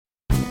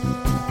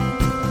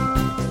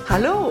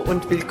Hallo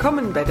und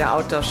willkommen bei der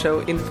Outdoor Show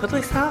in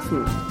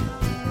Friedrichshafen.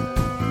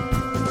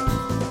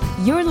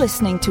 You're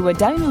listening to a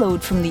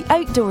download from the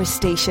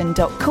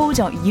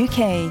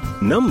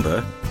outdoorstation.co.uk.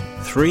 Number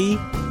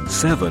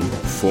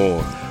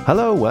 374.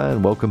 Hello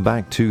and welcome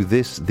back to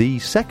this, the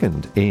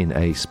second in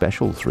a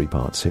special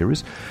three-part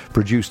series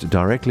produced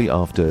directly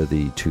after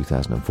the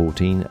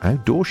 2014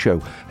 outdoor show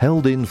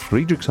held in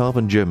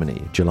Friedrichshafen,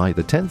 Germany, July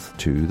the 10th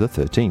to the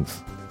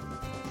 13th.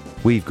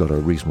 We've got a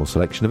reasonable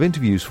selection of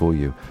interviews for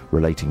you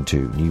relating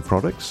to new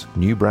products,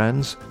 new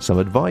brands, some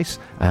advice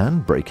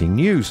and breaking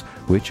news,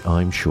 which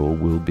I'm sure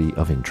will be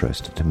of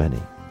interest to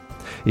many.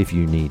 If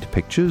you need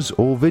pictures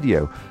or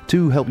video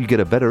to help you get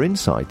a better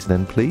insight,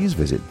 then please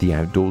visit the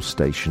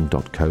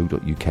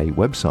outdoorstation.co.uk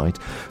website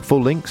for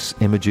links,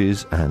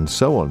 images and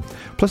so on.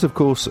 Plus, of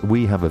course,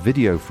 we have a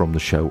video from the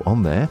show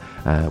on there,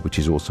 which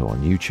is also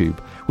on YouTube,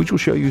 which will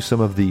show you some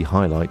of the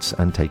highlights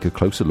and take a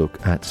closer look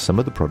at some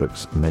of the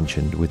products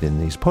mentioned within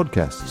these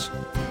podcasts.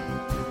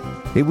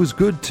 It was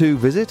good to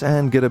visit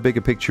and get a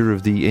bigger picture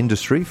of the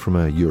industry from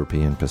a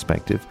European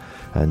perspective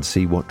and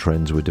see what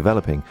trends were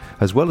developing,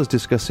 as well as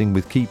discussing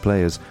with key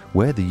players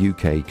where the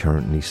UK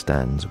currently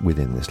stands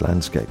within this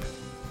landscape.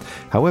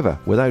 However,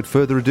 without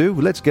further ado,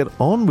 let's get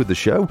on with the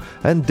show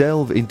and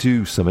delve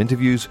into some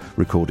interviews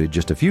recorded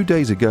just a few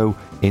days ago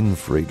in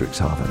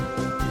Friedrichshafen.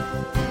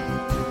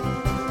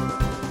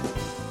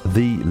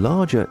 The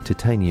larger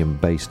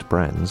titanium-based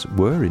brands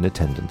were in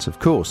attendance, of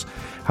course.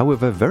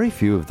 However, very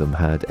few of them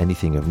had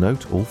anything of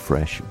note or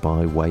fresh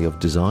by way of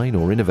design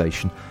or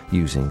innovation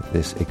using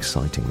this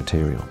exciting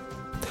material.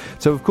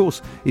 So, of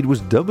course, it was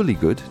doubly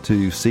good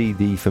to see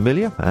the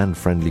familiar and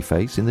friendly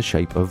face in the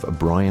shape of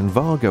Brian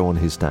Vargo on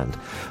his stand,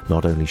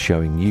 not only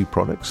showing new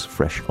products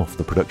fresh off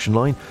the production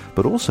line,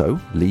 but also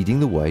leading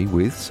the way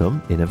with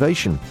some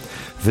innovation.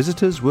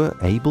 Visitors were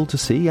able to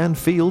see and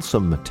feel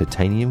some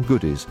titanium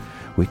goodies,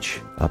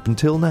 which, up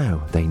until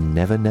now, they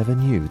never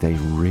knew they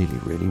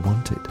really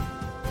wanted.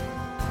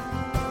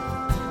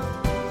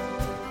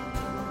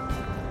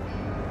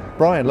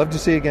 Brian, love to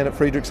see you again at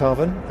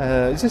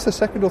Friedrichshafen. Is this the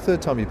second or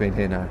third time you've been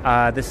here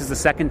now? This is the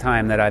second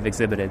time that I've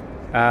exhibited.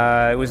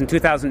 It was in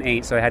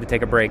 2008, so I had to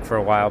take a break for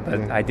a while,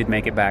 but I did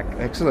make it back.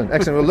 Excellent.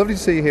 Well, lovely to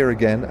see you here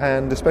again,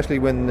 and especially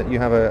when you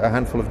have a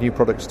handful of new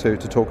products to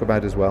talk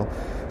about as well.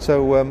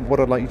 So what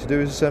I'd like you to do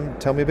is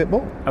tell me a bit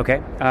more.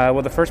 Okay.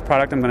 Well, the first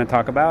product I'm going to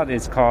talk about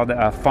is called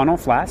a funnel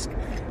flask.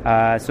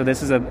 So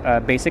this is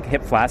a basic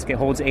hip flask. It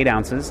holds 8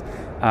 ounces.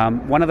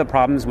 One of the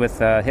problems with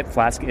hip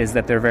flask is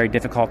that they're very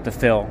difficult to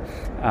fill.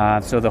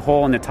 So the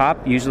hole in the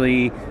top,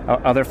 usually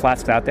other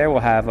flasks out there will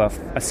have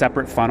a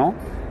separate funnel.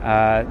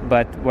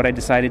 But what I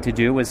decided to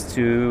do was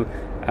to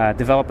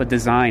develop a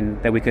design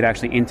that we could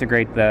actually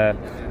integrate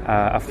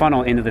a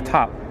funnel into the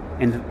top.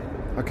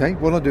 Okay,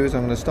 what I'll do is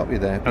I'm going to stop you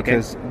there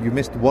because you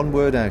missed one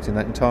word out in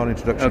that entire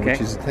introduction,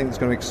 which is the thing that's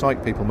going to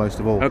excite people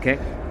most of all. Okay.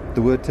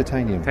 The word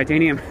titanium.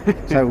 Titanium.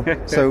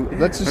 so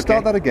let's just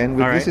start that again.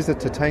 This is a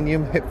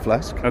titanium hip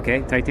flask.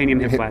 Okay, titanium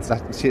hip flask. I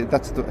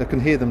can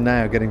hear them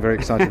now getting very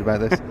excited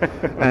about this.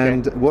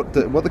 And what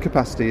the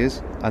capacity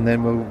is, and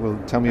then we'll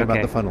tell me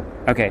about the funnel.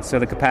 Okay, so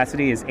the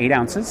capacity is 8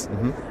 ounces,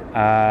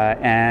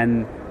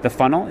 and the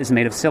funnel is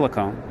made of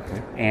silicone,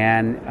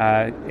 and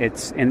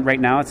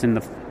right now it's in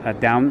the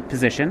down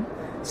position.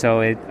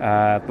 So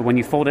but when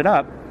you fold it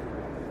up,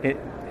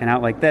 and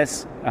out like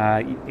this,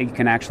 you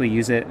can actually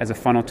use it as a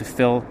funnel to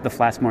fill the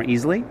flask more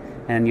easily,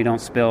 and you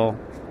don't spill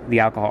the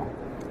alcohol.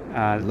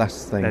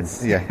 Last thing,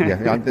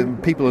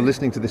 people are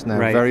listening to this now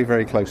very,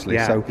 very closely.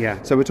 So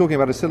we're talking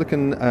about a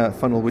silicone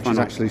funnel, which is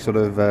actually sort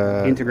of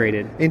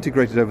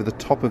integrated over the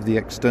top of the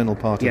external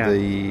part of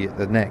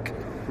the neck.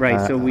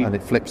 Right, and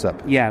it flips up.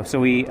 Yeah,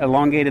 so we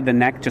elongated the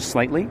neck just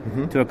slightly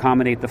to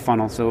accommodate the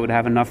funnel, so it would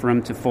have enough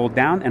room to fold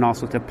down and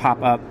also to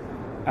pop up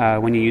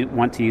when you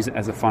want to use it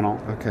as a funnel.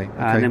 Okay.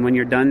 And then when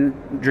you're done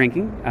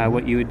drinking,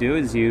 what you would do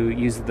is you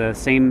use the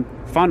same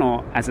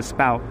funnel as a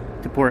spout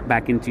to pour it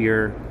back into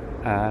your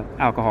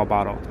alcohol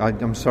bottle.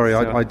 I'm sorry,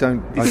 I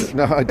don't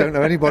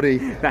know anybody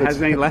that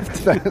has any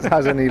left. that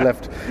has any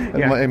left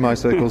in my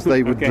circles.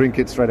 They would drink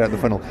it straight out the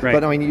funnel. Right.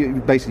 But I mean,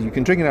 you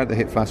can drink it out the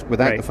hip flask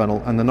without the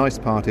funnel. And the nice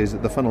part is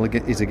that the funnel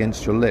is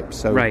against your lips,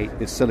 so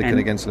it's silicone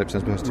against lips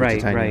as opposed to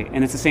titanium. Right.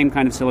 And it's the same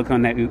kind of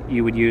silicone that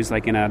you would use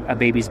like in a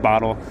baby's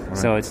bottle. Right.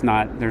 So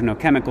there's no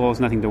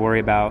chemicals, nothing to worry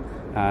about.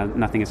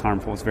 Nothing is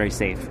harmful. It's very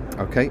safe.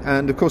 Okay,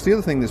 and of course the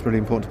other thing that's really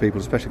important to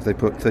people, especially if they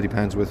put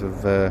 £30 worth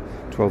of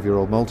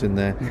 12-year-old malt in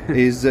there,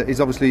 is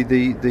obviously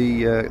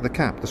the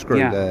cap, the screw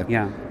there.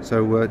 Yeah.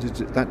 So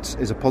that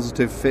is a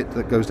positive fit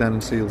that goes down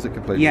and seals it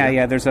completely.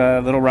 Yeah. There's a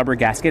little rubber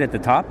gasket at the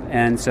top,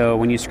 and so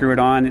when you screw it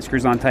on, it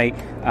screws on tight.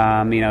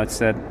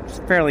 It's a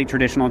fairly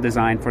traditional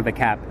design for the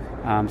cap.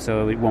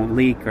 So it won't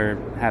leak or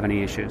have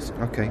any issues.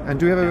 Okay, and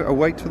do we have a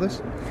weight for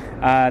this?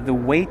 The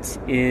weight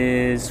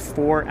is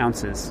 4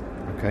 ounces.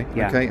 Okay.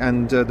 Yeah. Okay.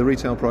 And the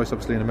retail price,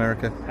 obviously, in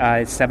America?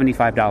 It's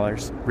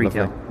 $75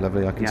 retail.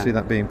 Lovely. I can see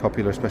that being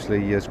popular,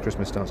 especially as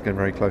Christmas starts getting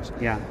very close.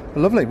 Yeah.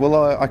 Lovely.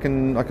 Well, I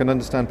can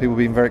understand people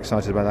being very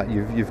excited about that.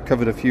 You've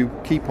covered a few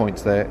key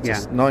points there.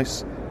 It's a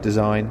nice,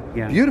 design.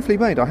 Yeah. Beautifully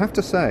made, I have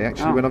to say.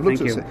 Actually, when I've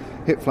looked at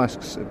hip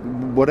flasks,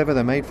 whatever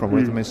they're made from,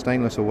 whether they're made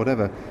stainless or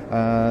whatever,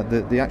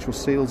 the actual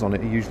seals on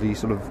it are usually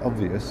sort of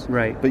obvious.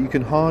 Right. But you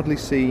can hardly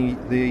see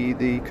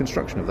the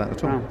construction of that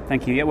at all. Oh,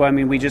 thank you. Yeah, well, I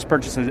mean, we just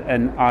purchased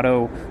an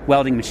auto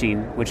welding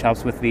machine, which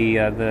helps with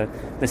the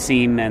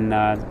seam and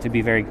to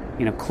be very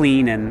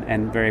clean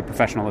and very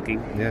professional looking.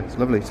 Yeah, it's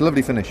lovely. It's a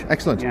lovely finish.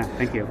 Excellent. Yeah,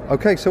 thank you.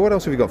 Okay, so what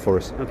else have you got for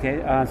us?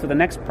 Okay, so the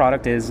next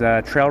product is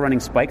trail running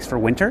spikes for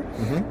winter.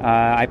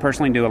 I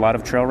personally do a lot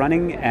of trail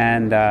running,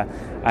 and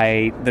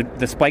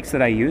the spikes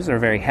that I use are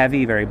very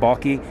heavy, very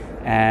bulky,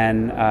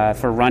 and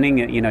for running,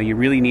 you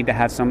really need to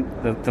have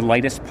the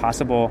lightest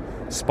possible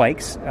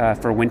spikes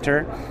for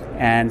winter.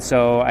 And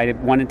so I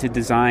wanted to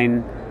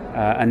design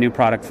a new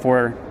product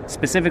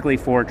specifically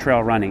for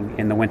trail running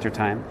in the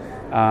wintertime.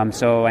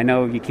 So I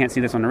know you can't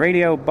see this on the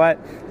radio, but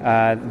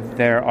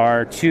there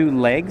are two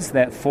legs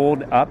that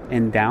fold up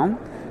and down,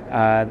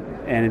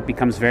 and it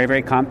becomes very,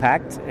 very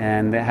compact,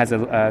 and it has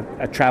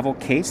a travel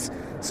case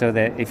so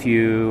that if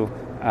you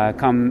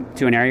come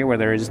to an area where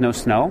there is no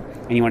snow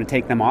and you want to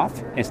take them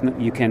off,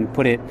 you can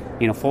put it,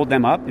 fold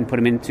them up and put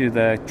them into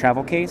the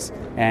travel case,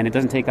 and it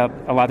doesn't take up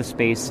a lot of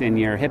space in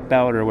your hip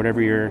belt or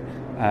whatever you're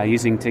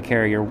using to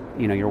carry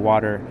your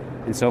water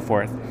and so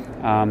forth.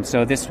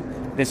 So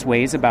this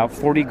weighs about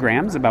 40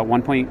 grams, about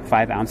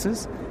 1.5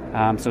 ounces.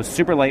 So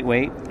super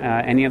lightweight.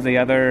 Any of the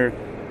other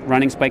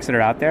running spikes that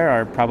are out there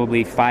are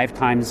probably 5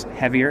 times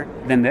heavier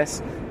than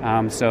this.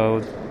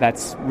 So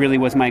that's really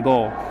was my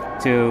goal,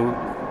 to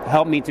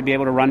help me to be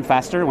able to run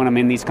faster when I'm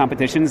in these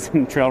competitions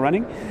in trail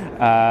running,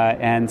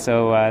 and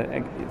so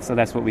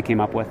that's what we came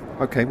up with.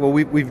 Okay, well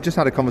we've just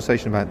had a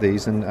conversation about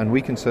these, and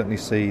we can certainly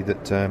see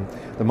that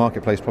the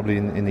marketplace probably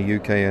in the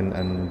UK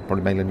and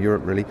probably mainland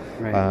Europe really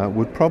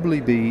would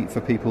probably be for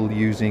people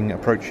using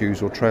approach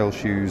shoes or trail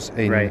shoes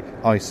in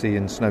icy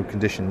and snow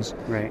conditions.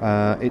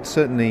 It's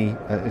certainly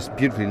it's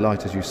beautifully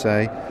light, as you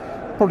say.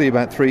 Probably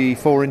about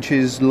 3-4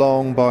 inches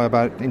long by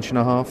about 1.5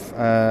 inches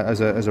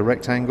as a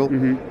rectangle,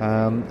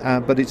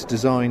 but it's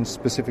designed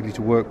specifically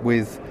to work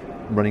with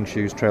running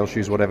shoes, trail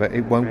shoes, whatever.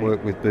 It won't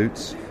work with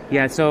boots.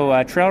 Yeah,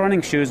 so trail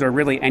running shoes, or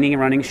really any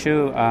running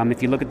shoe,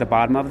 if you look at the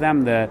bottom of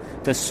them,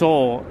 the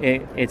sole,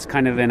 it's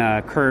kind of in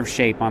a curved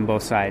shape on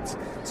both sides.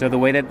 So the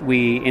way that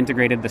we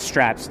integrated the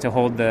straps to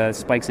hold the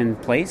spikes in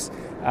place,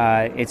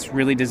 it's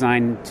really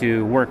designed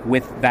to work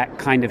with that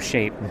kind of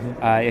shape.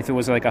 If it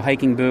was like a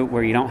hiking boot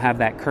where you don't have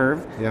that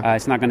curve,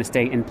 it's not going to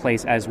stay in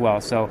place as well.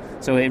 So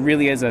it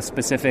really is a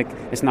specific.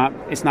 It's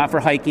not for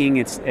hiking.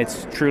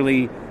 It's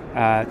truly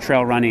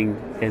trail running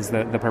is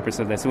the purpose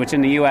of this, which in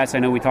the U.S., I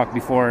know we talked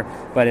before,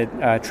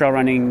 but trail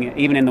running,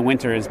 even in the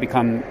winter, has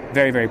become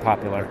very, very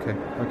popular.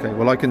 Okay.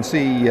 Well, I can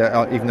see,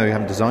 even though you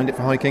haven't designed it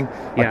for hiking,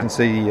 I can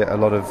see a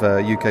lot of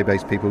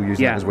UK-based people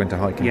using it as winter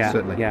hiking,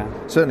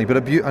 certainly.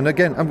 But and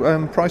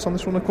again, price on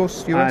this one, of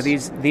course, US?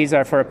 These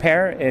are for a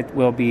pair, it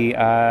will be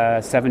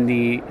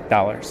 $70.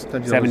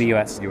 $70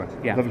 US.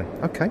 Yeah. Lovely.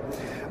 Okay.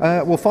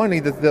 Well,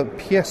 finally, the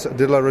pièce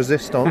de la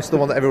résistance, the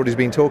one that everybody's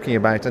been talking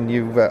about, and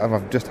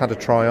I've just had a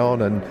try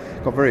on and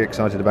got very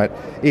excited about,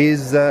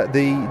 is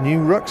the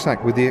new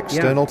rucksack with the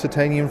external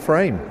titanium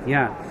frame.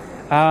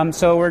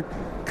 So we're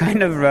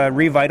kind of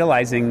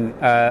revitalizing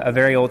a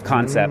very old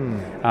concept.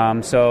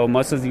 So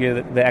most of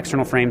the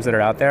external frames that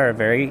are out there are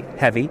very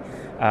heavy,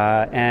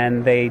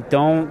 and they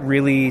don't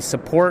really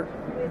support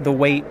the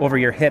weight over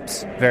your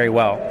hips very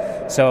well.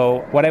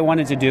 So what I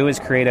wanted to do is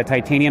create a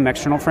titanium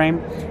external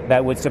frame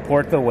that would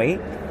support the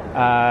weight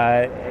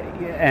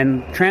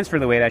and transfer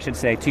the weight, I should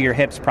say, to your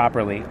hips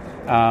properly.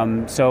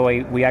 So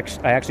I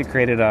actually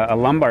created a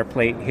lumbar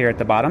plate here at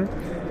the bottom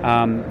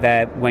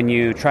that when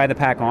you try the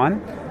pack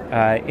on,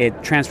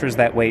 it transfers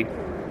that weight,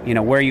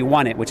 where you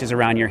want it, which is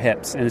around your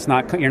hips, and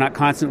you're not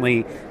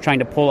constantly trying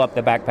to pull up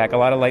the backpack. A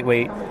lot of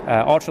lightweight,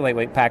 ultra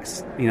lightweight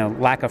packs,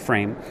 lack a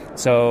frame,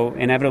 so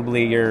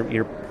inevitably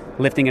you're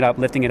lifting it up,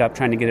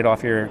 trying to get it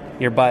off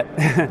your butt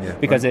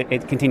because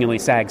it continually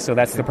sags. So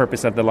that's the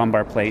purpose of the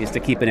lumbar plate, is to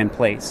keep it in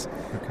place.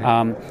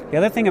 The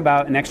other thing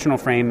about an external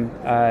frame,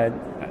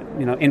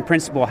 in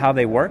principle, how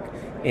they work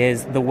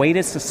is the weight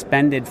is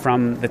suspended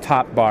from the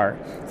top bar.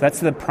 So that's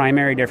the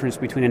primary difference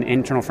between an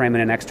internal frame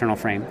and an external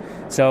frame.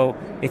 So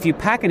if you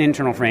pack an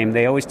internal frame,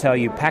 they always tell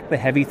you pack the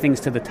heavy things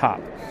to the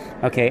top.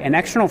 Okay, an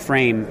external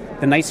frame,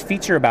 the nice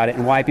feature about it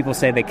and why people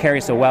say they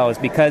carry so well is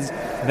because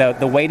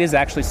the weight is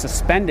actually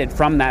suspended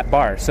from that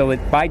bar. So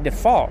by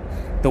default,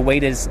 the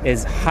weight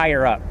is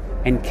higher up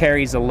and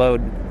carries a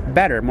load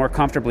better, more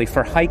comfortably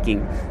for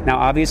hiking. Now,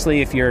 obviously,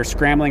 if you're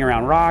scrambling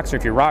around rocks or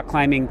if you're rock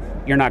climbing,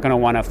 you're not going to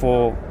want a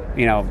full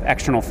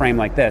external frame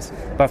like this.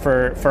 But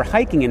for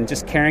hiking and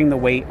just carrying the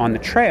weight on the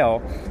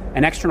trail,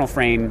 an external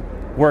frame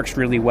works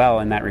really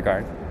well in that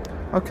regard.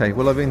 Okay,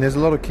 well, I mean, there's a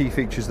lot of key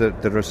features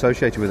that are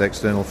associated with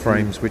external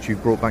frames, which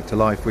you've brought back to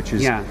life, which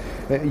is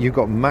you've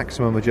got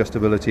maximum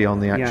adjustability on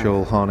the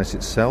actual harness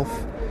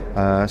itself.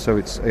 So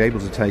it's able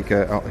to take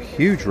a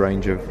huge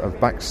range of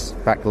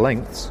back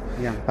lengths,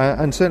 Yeah.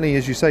 And certainly,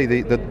 as you say,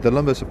 the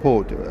lumbar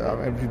support,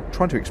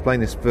 trying to explain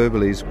this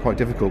verbally is quite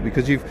difficult,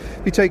 because if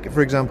you take,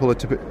 for example, a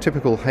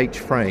typical H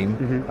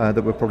frame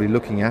that we're probably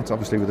looking at,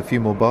 obviously with a few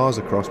more bars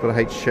across, but a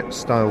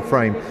H-style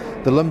frame,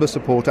 the lumbar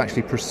support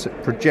actually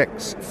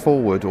projects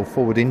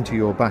forward into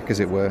your back, as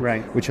it were,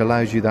 right, which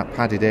allows you that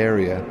padded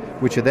area,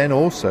 which then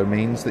also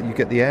means that you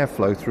get the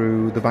airflow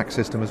through the back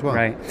system as well.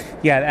 Right.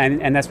 Yeah,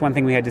 and that's one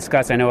thing we had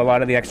discussed. I know a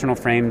lot of the external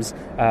frames,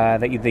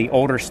 the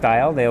older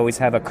style, they always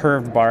have a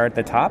curved bar at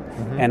the top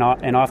and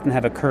often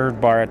have a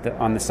curved bar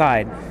on the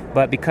side.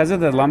 But because of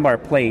the lumbar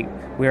plate,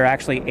 we're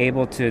actually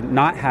able to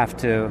not have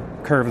to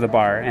curve the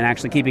bar, and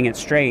actually keeping it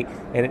straight,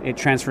 it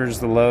transfers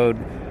the load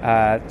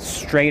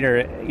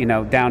straighter,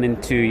 down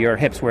into your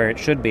hips where it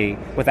should be,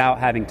 without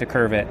having to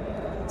curve it.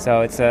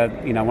 So it's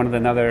one of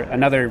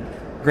another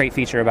great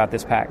feature about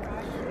this pack.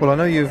 Well, I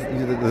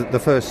know the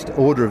first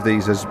order of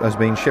these has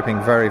been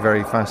shipping very,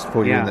 very fast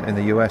for you in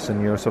the US,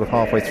 and you're sort of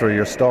halfway through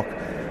your stock.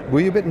 Were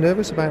you a bit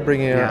nervous about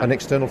bringing an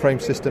external frame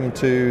system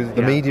to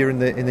the media in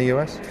the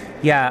US?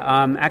 Yeah,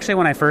 actually,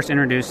 when I first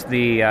introduced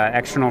the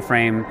external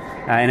frame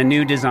in a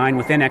new design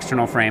within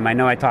external frame, I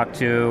know I talked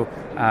to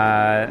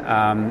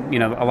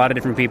a lot of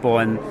different people,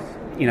 and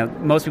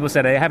most people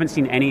said I haven't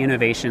seen any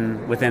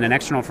innovation within an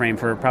external frame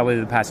for probably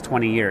the past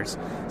 20 years.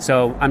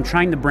 So I'm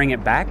trying to bring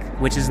it back,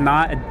 which is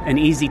not an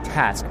easy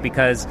task,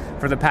 because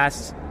for the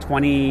past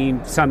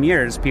 20-some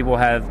years, people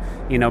have,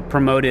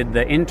 promoted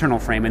the internal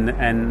frame,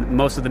 and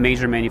most of the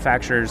major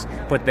manufacturers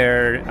put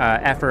their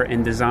effort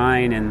in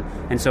design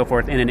and so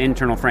forth in an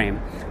internal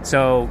frame.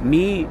 So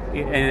me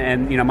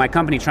and my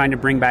company trying to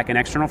bring back an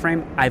external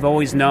frame, I've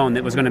always known that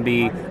it was going to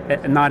be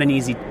not an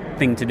easy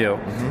thing to do.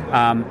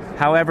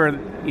 However,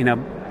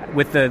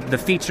 with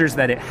the features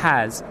that it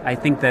has, I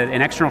think that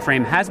an external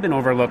frame has been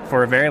overlooked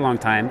for a very long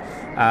time.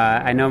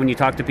 I know when you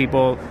talk to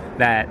people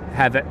that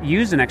have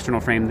used an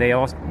external frame,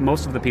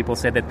 most of the people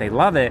say that they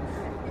love it,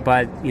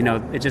 but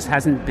it just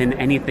hasn't been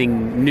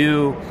anything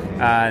new.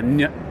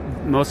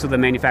 Most of the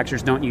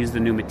manufacturers don't use the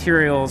new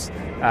materials,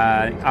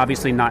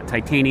 obviously not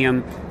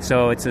titanium,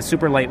 so it's a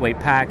super lightweight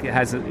pack. It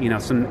has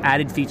some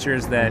added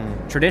features that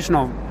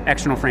traditional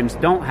external frames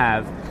don't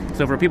have.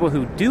 So for people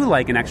who do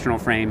like an external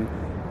frame,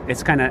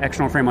 it's kind of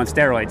external frame on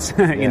steroids.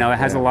 It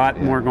has a lot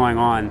more going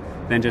on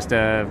than just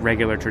a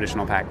regular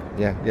traditional pack.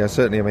 Yeah,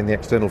 certainly. I mean, the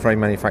external frame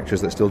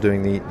manufacturers that are still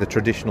doing the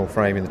traditional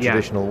frame in the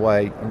traditional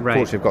way,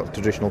 unfortunately, have got the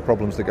traditional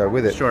problems that go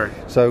with it. Sure.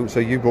 So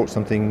you brought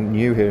something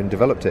new here and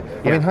developed it.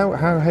 I mean,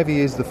 how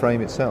heavy is the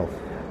frame itself?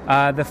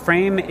 The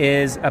frame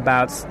is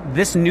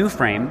this new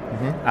frame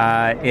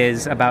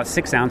is about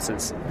 6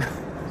 ounces.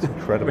 It's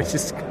incredible. Which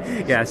is,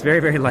 it's very,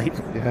 very light.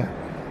 Yeah.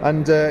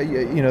 And,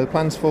 the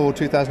plans for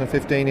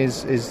 2015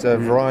 is a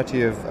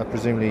variety of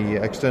presumably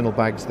external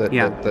bags that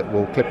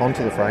will clip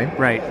onto the frame.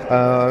 Right.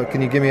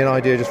 Can you give me an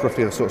idea just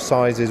roughly of the sort of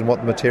sizes and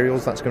what the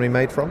materials that's going to be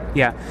made from?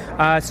 Yeah.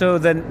 So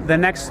the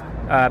next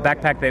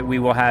backpack that we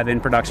will have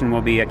in production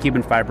will be a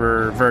carbon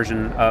fiber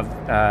version of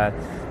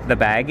the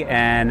bag,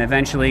 and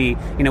eventually,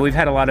 we've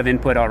had a lot of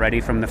input already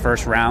from the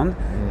first round,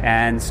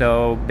 and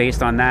so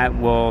based on that,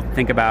 we'll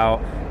think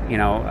about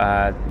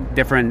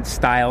different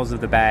styles of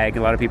the bag.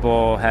 A lot of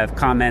people have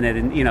commented,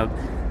 and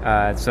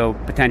so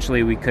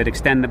potentially we could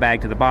extend the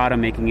bag to the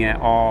bottom, making it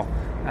all,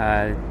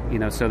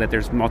 so that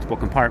there's multiple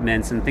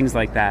compartments and things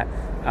like that.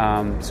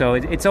 So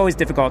it's always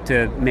difficult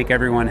to make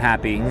everyone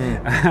happy,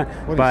 well,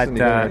 but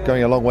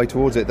going a long way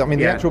towards it. I mean,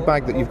 the actual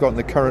bag that you've got in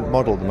the current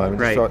model at the moment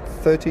is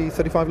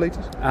 35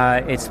 litres?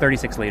 It's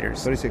 36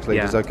 litres. 36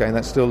 litres, okay, and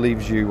that still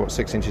leaves you,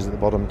 6 inches at the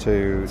bottom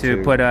to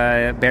put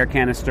a bare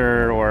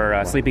canister or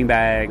a sleeping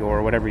bag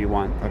or whatever you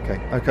want.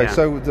 Okay.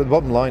 So the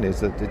bottom line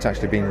is that it's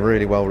actually been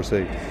really well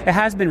received. It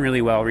has been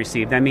really well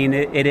received. I mean,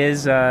 it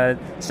is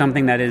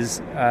something that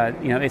is,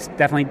 it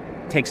definitely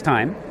takes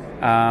time.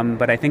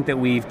 But I think that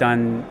we've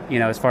done,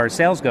 as far as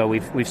sales go,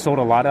 we've sold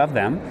a lot of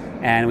them,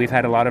 and we've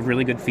had a lot of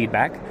really good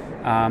feedback.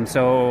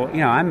 So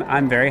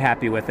I'm very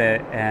happy with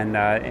it, and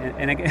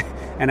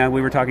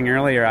we were talking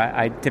earlier.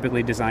 I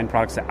typically design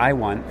products that I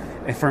want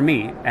for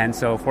me, and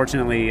so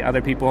fortunately,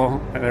 other people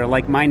that are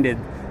like-minded,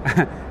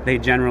 they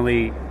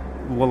generally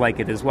will like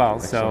it as well.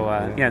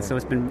 Excellent. So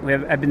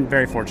I've been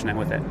very fortunate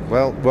with it.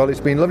 Well, it's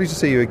been lovely to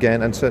see you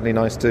again, and certainly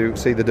nice to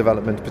see the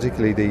development,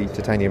 particularly the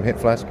titanium hip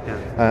flask.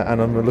 And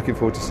I'm looking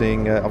forward to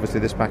seeing obviously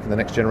this pack in the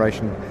next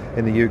generation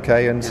in the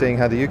UK, and seeing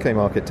how the UK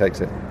market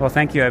takes it. Well,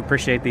 thank you. I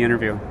appreciate the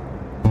interview.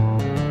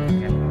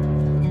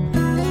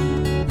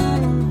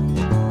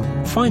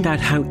 Find out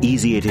how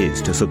easy it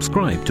is to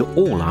subscribe to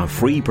all our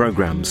free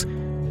programs.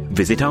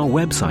 Visit our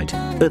website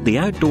at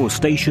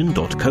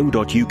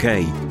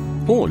theoutdoorstation.co.uk.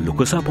 or look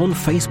us up on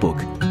Facebook.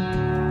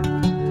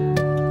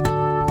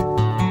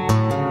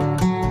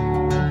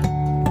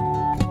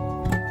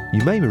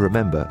 You may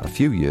remember a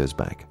few years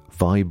back,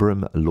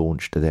 Vibram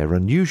launched their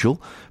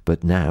unusual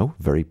but now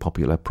very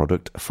popular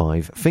product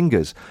 5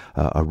 Fingers,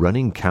 a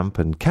running camp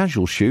and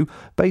casual shoe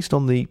based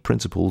on the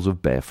principles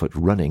of barefoot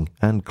running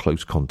and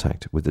close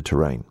contact with the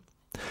terrain.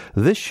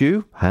 This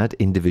shoe had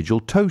individual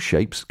toe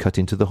shapes cut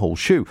into the whole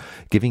shoe,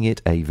 giving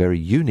it a very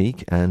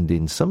unique and,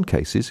 in some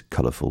cases,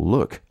 colourful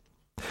look.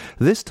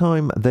 This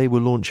time they were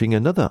launching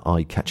another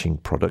eye-catching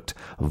product,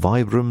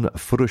 Vibram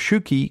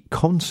Furoshiki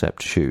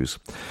concept shoes.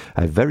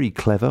 A very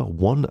clever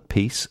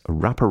one-piece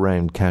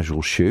wraparound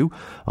casual shoe,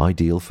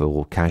 ideal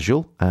for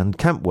casual and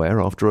camp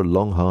wear after a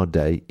long hard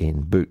day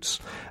in boots,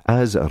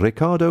 as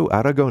Riccardo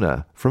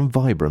Aragona from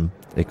Vibram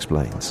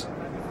explains.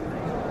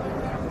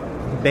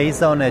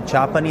 Based on a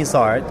Japanese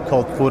art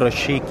called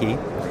Furoshiki,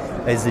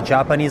 it's the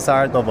Japanese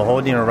art of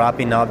holding or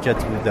wrapping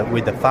objects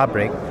with the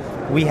fabric,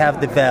 we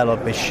have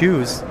developed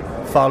shoes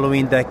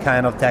following that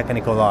kind of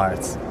technical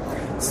arts.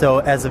 So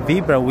as a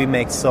Vibram, we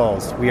make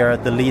soles. We are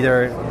the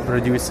leader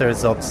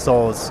producers of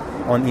soles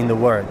in the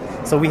world.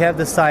 So we have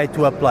decided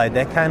to apply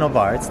that kind of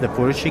arts, the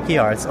Furoshiki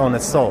arts, on a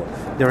sole.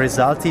 The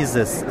result is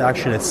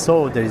actually a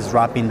sole that is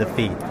wrapping the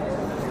feet.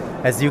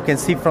 As you can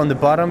see from the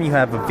bottom, you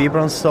have a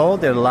Vibram sole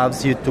that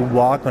allows you to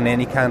walk on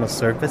any kind of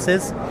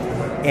surfaces.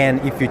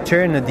 And if you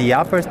turn the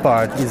upper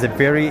part,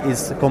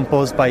 is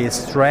composed by a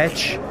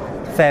stretch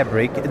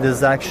fabric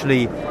that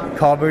actually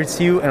covers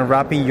you and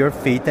wrapping your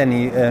feet and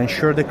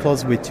ensure the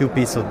clothes with 2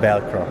 pieces of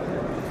Velcro.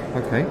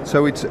 Okay,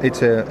 so it's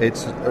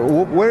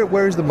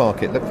where is the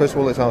market? First of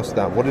all, let's ask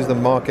that. What is the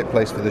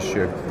marketplace for this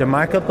shoe? The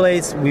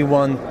marketplace, we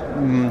want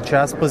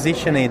just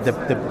positioning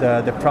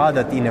the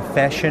product in a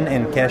fashion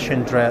and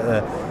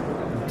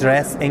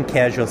dress and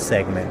casual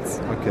segments.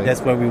 Okay,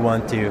 that's where we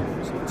want to.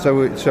 So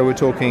we're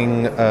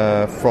talking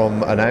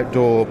from an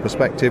outdoor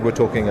perspective. We're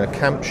talking a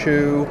camp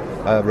shoe,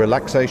 a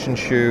relaxation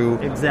shoe.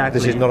 Exactly.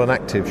 This is not an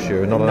active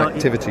shoe, not an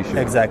activity shoe.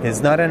 Exactly. It's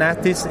not an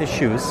active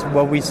shoe.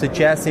 What we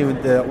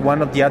suggested,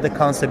 one of the other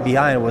concepts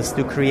behind was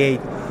to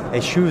create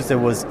a shoes that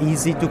was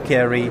easy to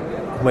carry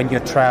when you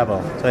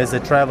travel. So it's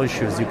a travel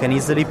shoes. You can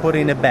easily put it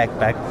in a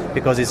backpack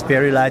because it's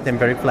very light and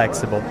very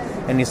flexible.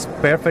 And it's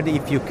perfect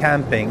if you're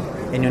camping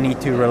and you need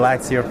to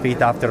relax your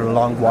feet after a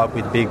long walk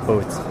with big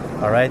boots.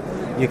 All right?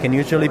 You can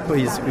usually put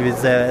it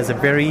as a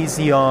very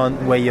easy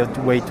on way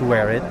to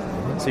wear it.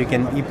 So you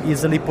can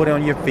easily put it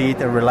on your feet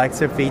and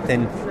relax your feet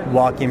and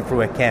walk in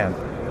through a camp.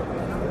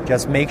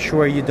 Just make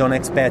sure you don't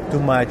expect too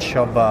much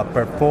of a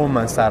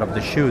performance out of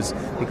the shoes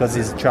because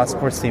it's just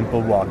for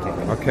simple walking.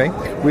 Okay.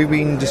 We've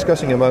been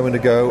discussing a moment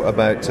ago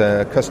about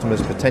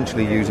customers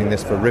potentially using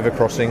this for river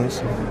crossings,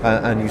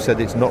 and you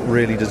said it's not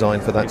really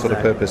designed for that sort of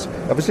purpose.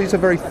 Obviously, it's a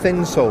very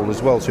thin sole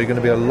as well, so you're going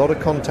to be a lot of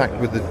contact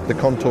with the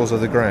contours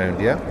of the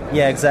ground, yeah?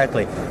 Yeah,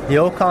 exactly. The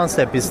whole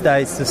concept is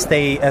to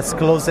stay as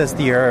close as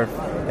the earth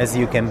as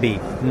you can be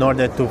in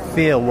order to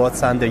feel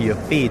what's under your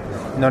feet,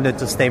 in order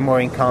to stay more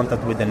in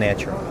contact with the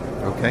nature.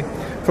 Okay.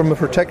 From a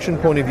protection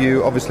point of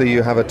view, obviously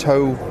you have a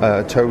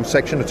toe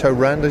section, a toe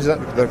rand, is that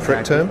the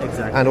correct term?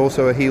 Exactly. And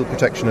also a heel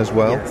protection as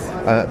well.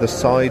 Yes. The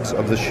sides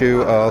of the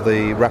shoe are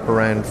the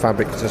wraparound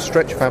fabric. It's a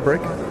stretch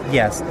fabric?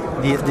 Yes.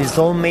 This is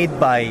all made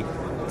by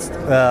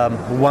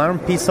one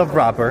piece of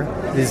rubber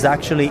that is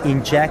actually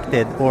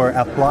injected or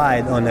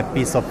applied on a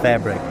piece of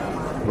fabric.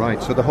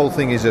 Right, so the whole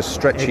thing is a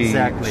stretchy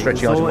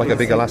item, like a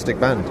big elastic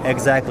band.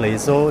 Exactly.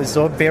 It's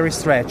all very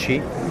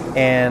stretchy.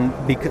 And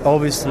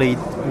obviously,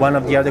 one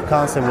of the other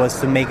concepts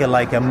was to make it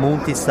like a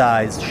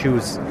multi-size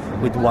shoes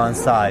with one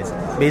size.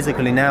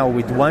 Basically, now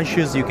with one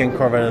shoes, you can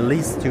cover at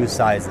least 2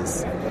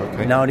 sizes.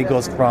 Okay. Now it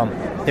goes from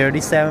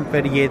 37,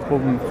 38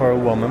 for a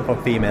woman,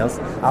 for females,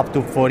 up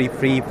to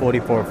 43,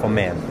 44 for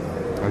men.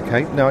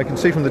 Okay. Now I can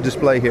see from the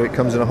display here it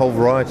comes in a whole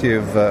variety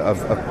of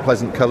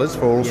pleasant colours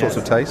for all sorts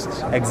of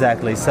tastes.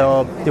 Exactly.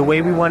 So the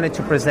way we wanted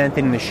to present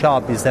it in the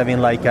shop is having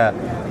like a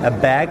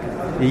bag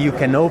that you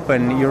can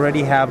open. You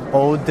already have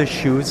all the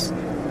shoes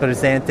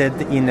presented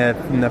in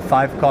the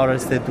 5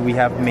 colors that we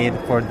have made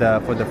for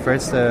the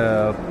first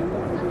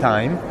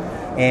time,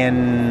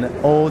 and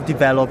all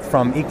developed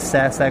from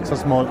XS, extra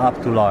small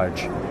up to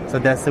large. So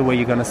that's the way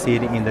you're going to see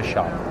it in the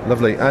shop.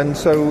 Lovely. And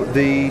so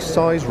the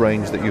size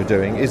range that you're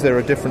doing, is there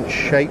a different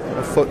shape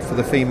of foot for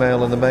the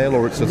female and the male,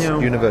 or it's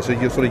universal?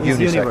 You're sort of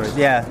unisex?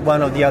 Yeah,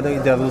 one of the other,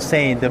 I was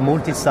saying, the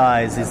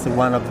multi-size is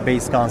one of the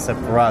base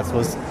concepts for us,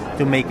 was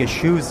to make a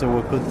shoe so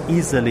it could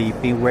easily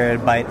be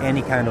worn by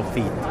any kind of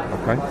feet.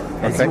 Okay.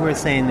 As you were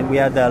saying, we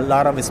had a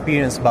lot of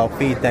experience about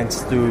feet thanks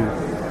to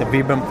the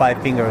Vibram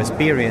 5-finger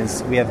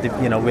experience. We have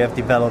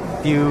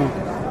developed few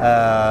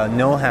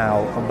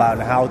know-how about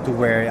how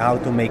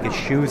to make a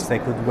shoes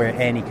that could wear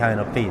any kind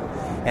of feet.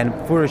 And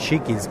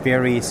Furoshiki is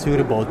very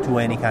suitable to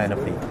any kind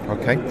of feet.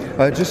 Okay.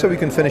 Just so we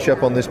can finish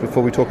up on this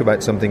before we talk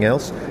about something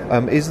else,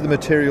 is the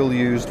material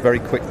used very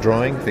quick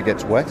drying if it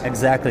gets wet?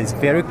 Exactly. It's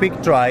very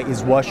quick dry.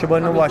 It's washable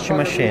in a washing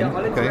machine.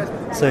 Okay.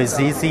 So it's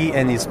easy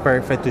and it's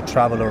perfect to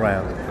travel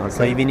around. Okay.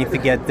 So even if you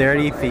get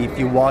dirty, if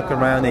you walk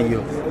around and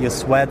you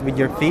sweat with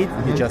your feet,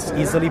 you just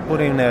easily put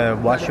it in a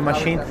washing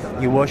machine,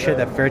 you wash it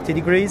at 30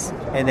 degrees,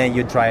 and then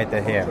you dry it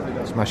at hair.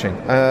 Smashing.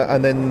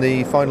 And then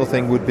the final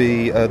thing would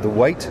be the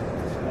weight.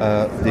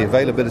 the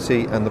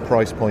availability and the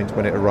price point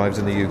when it arrives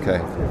in the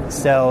UK?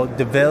 So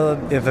the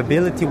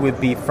availability would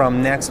be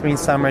from next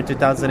spring-summer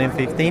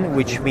 2015,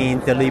 which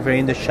means delivery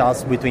in the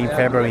shops between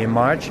February and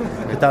March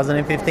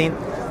 2015.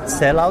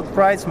 Sellout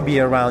price would be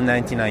around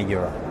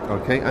 €99.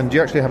 Okay, and do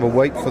you actually have a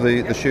weight for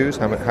the shoes,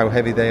 how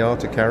heavy they are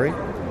to carry?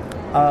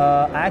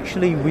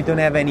 Actually, we don't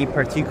have any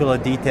particular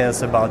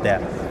details about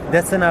that.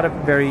 That's another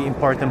very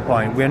important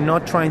point. We're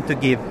not trying to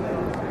give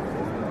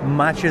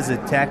much as the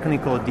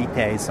technical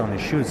details on the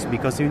shoes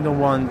because we don't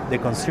want the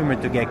consumer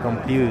to get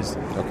confused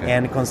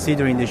and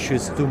considering the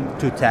shoes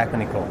too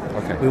technical.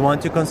 Okay. We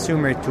want the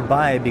consumer to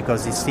buy it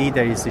because he see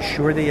that it's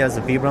assured he has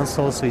a Vibram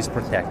sole, so he's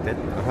protected.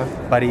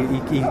 But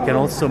he can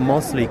also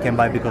mostly can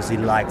buy because he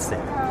likes it.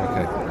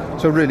 Okay.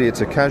 So really, it's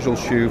a casual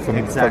shoe for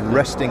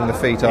resting the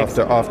feet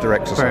after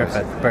exercise.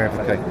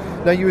 Perfect. Okay.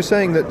 Now, you were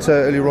saying that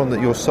earlier on that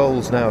your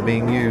soles now are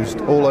being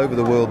used all over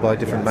the world by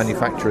different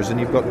manufacturers, and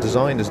you've got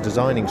designers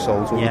designing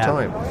soles all the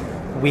time.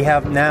 We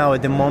have now,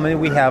 at the moment,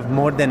 we have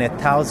more than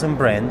 1,000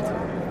 brands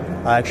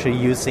actually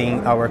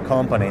using our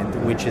component,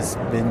 which is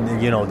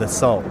the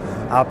sole,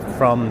 up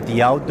from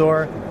the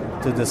outdoor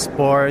to the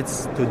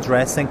sports to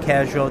dress and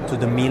casual to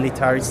the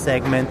military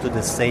segment to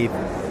the safe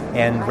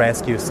and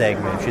rescue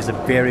segment, which is a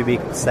very big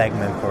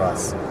segment for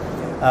us.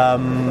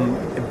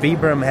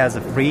 Vibram has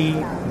a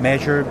free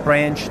measure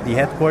branch. The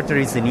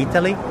headquarters is in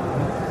Italy,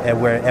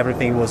 where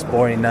everything was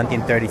born in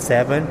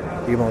 1937.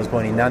 Vibram was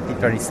born in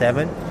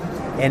 1937.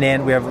 And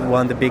then we have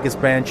one of the biggest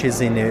branches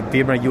in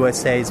Vibram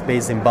USA is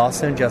based in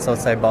Boston, just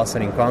outside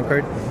Boston in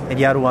Concord. And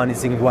the other one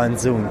is in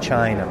Guangzhou in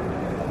China.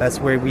 That's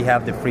where we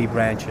have the free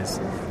branches.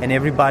 And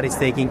everybody's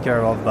taking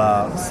care of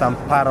some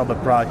part of a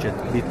project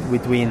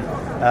between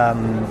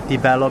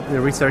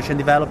research and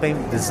developing,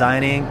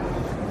 designing,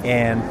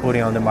 and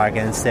putting on the market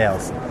and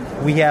sales.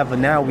 We have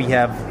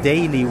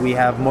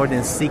more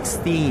than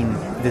 16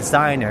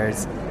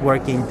 designers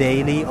working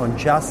daily on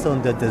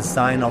the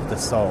design of the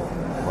sole.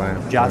 Wow.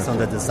 On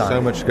the design. So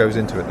much goes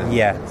into it then.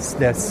 Yes,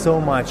 there's so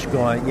much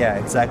going. Yeah,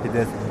 exactly.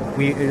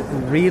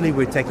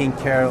 We're taking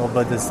care of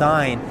a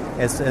design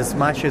as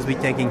much as we're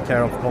taking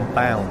care of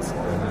compounds.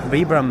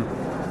 Vibram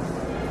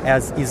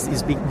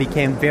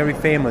became very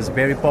famous,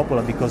 very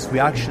popular because we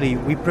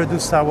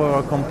produce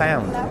our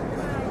compound.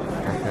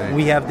 Okay.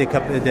 We have the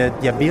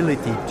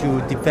ability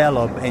to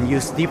develop and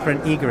use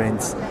different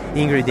ingredients for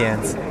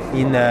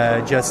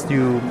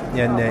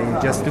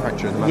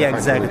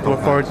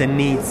the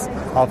needs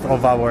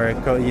of our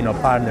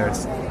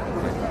partners.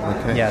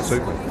 Okay. Yes.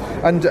 Super.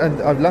 And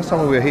last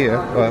time we were here,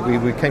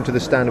 we came to the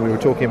stand and we were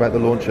talking about the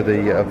launch of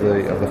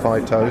the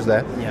Five Toes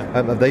there. Yeah.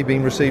 Have they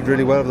been received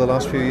really well over the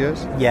last few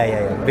years?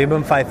 Yeah.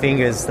 Vibram Five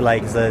Fingers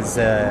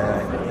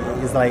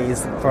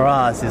for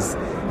us is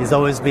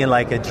always been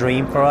like a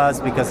dream for us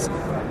because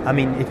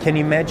can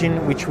you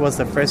imagine which was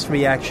the first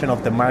reaction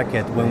of the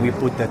market when we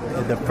put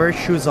the first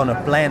shoes on a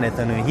planet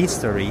and in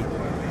history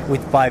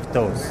with 5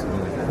 toes?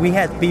 We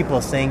had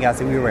people saying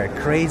us we were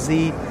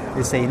crazy.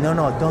 They say, no,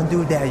 don't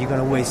do that. You're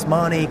going to waste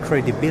money,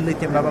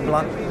 credibility, blah, blah,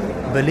 blah.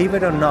 Believe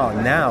it or not,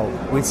 now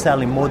we're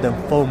selling more than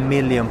 4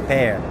 million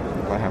pair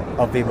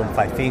of Vibram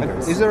Five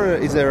Fingers. Is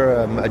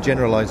there a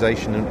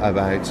generalization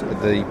about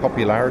the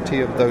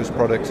popularity of those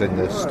products in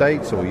the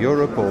States or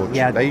Europe or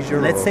Asia?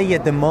 Let's say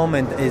at the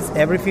moment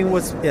everything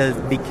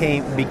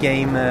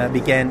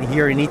began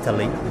here in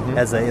Italy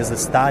as a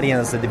study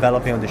and as a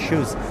developing of the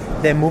shoes.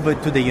 Then move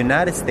it to the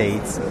United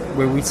States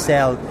where we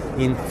sell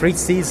in free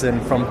season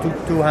from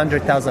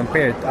 200,000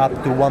 pairs up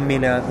to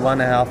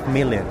 1.5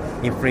 million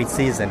in free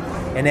season.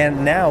 And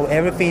then now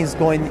everything is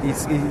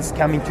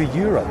coming to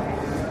Europe.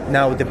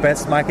 Now the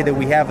best market that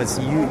we have is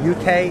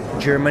UK,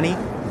 Germany,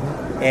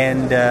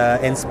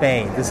 and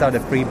Spain. These are the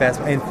three best.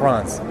 In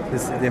France,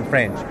 this is in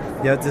French.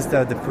 These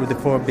are the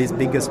 4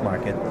 biggest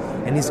market,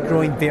 and it's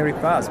growing very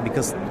fast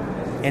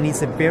and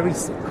it's a very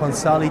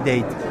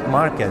consolidated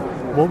market.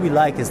 What we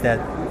like is that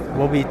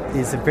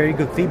is a very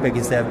good feedback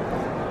is that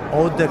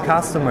all the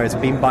customers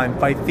been buying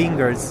Five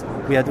Fingers.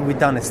 We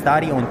done a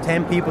study on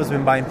 10 people who've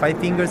been buying Five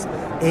Fingers.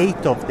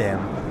 8 of them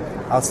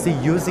are still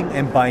using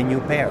and buying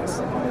new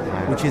pairs,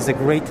 which is a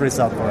great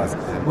result for us.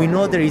 We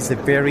know there is a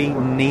very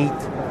neat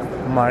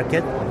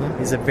market.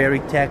 It's a very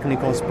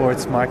technical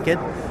sports market,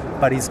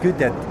 but it's good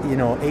that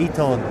 8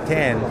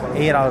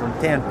 out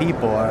of 10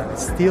 people are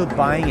still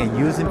buying and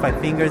using Five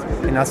Fingers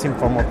and asking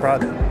for more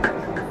product.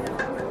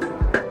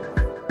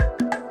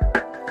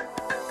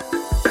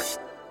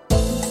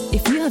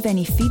 If you have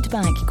any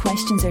feedback,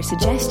 questions or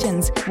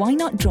suggestions, why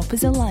not drop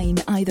us a line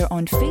either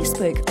on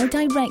Facebook or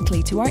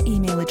directly to our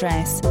email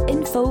address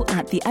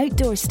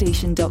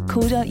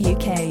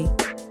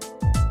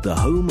info@theoutdoorstation.co.uk. The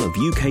home of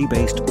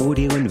UK-based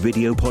audio and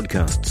video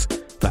podcasts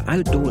for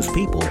outdoors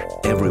people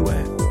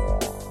everywhere.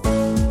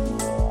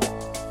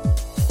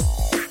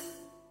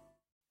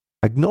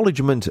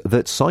 Acknowledgement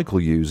that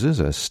cycle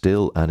users are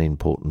still an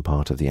important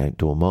part of the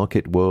outdoor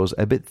market was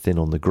a bit thin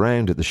on the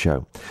ground at the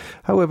show.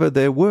 However,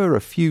 there were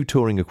a few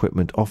touring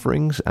equipment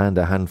offerings and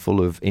a handful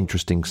of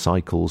interesting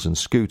cycles and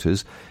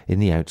scooters in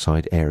the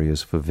outside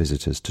areas for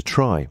visitors to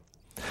try.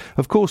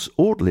 Of course,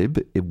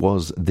 Ortlib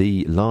was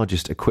the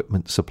largest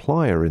equipment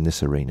supplier in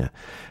this arena,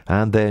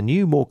 and their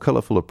new, more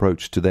colourful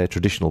approach to their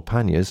traditional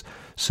panniers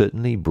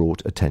certainly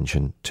brought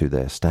attention to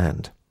their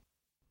stand.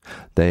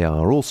 They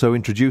are also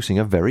introducing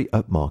a very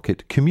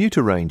upmarket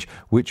commuter range,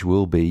 which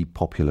will be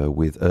popular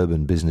with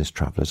urban business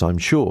travellers, I'm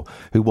sure,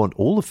 who want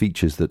all the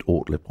features that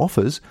Ortlib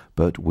offers,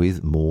 but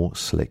with more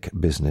slick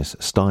business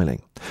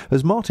styling.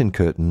 As Martin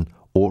Curtin,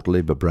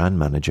 Ortlib brand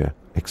manager,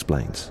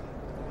 explains.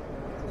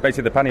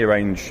 Basically, the pannier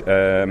range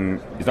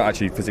is not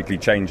actually physically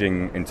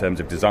changing in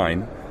terms of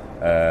design.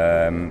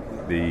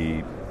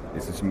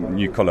 It's some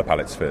new colour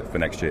palettes for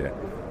next year.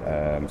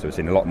 So we're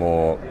seeing a lot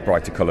more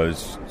brighter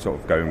colours, sort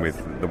of going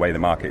with the way the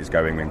market is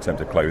going in terms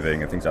of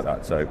clothing and things like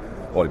that. So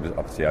Ortlib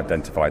obviously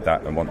identified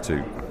that and want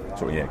to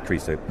sort of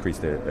increase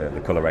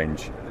the colour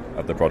range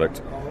of the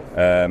product.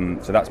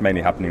 So that's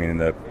mainly happening in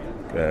the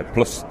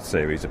Plus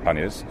series of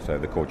panniers, so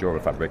the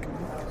Cordura fabric.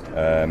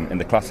 In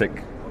the Classic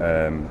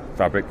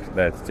fabric,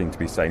 they seem to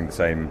be saying the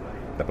same,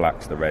 the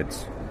blacks, the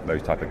reds,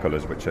 those type of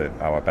colours, which are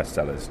our best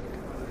sellers.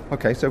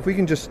 Okay, so if we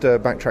can just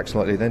backtrack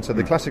slightly then. So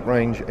the Classic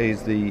range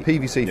is the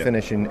PVC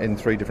finish in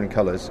 3 different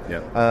colours.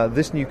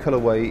 This new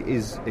colourway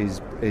is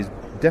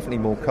definitely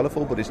more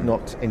colourful, but it's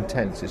not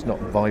intense, it's not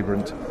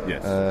vibrant.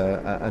 Yes.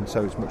 And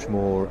so it's much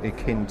more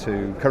akin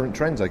to current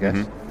trends, I guess.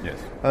 Mm-hmm. Yes.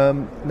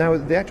 Now,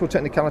 the actual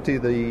technicality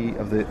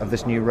of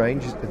this new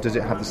range, does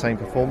it have the same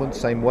performance,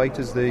 same weight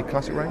as the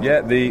Classic range? Yeah,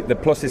 the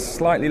Plus is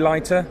slightly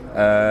lighter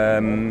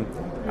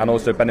and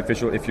also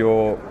beneficial if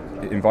you're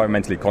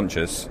environmentally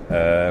conscious.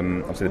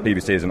 Obviously the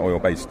PVC is an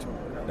oil-based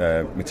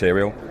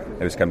material.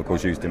 There's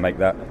chemicals used to make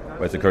that,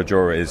 whereas the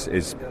Cordura is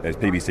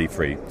PVC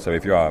free. So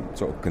if you are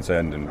sort of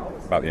concerned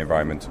about the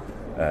environment,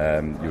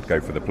 you'd go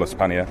for the Plus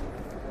pannier.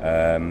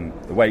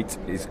 The weight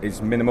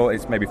is minimal.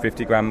 It's maybe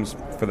 50 grams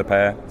for the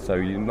pair, so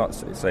you're not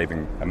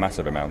saving a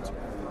massive amount.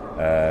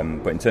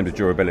 But in terms of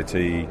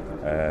durability,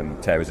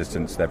 tear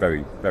resistance, they're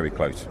very, very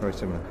close. Very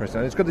similar, Chris.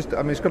 And it's got this.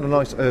 I mean, it's got a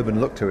nice urban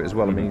look to it as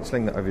well. I mean, you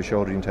sling that over your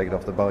shoulder, you can take it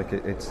off the bike.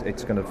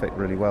 It's going to fit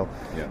really well.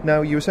 Yeah.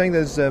 Now, you were saying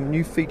there's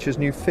new features,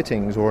 new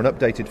fittings, or an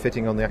updated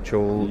fitting on the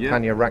actual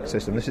pannier rack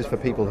system. This is for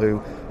people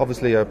who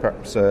obviously are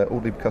perhaps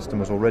Ortlib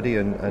customers already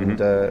and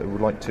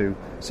would like to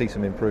see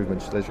some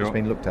improvements. That's just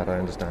been looked at, I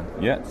understand.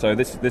 Yeah. So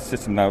this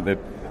system now, they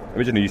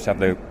originally used to have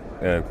the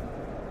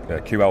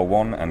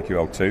QL1 and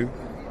QL2.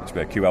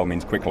 Where QL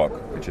means quick lock,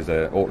 which is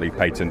an Ortlib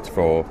patent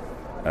for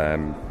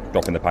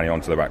dropping the pannier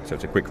onto the rack, so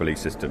it's a quick release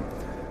system.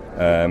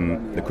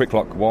 The quick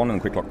lock 1 and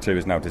quick lock 2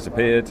 has now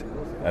disappeared,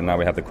 and now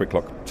we have the quick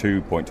lock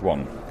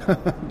 2.1.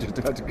 Just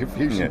out of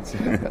confusion.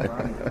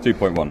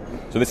 2.1.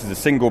 So this is a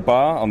single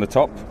bar on the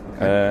top,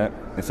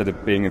 instead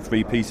of being in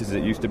 3 pieces as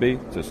it used to be,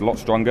 so it's a lot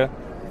stronger.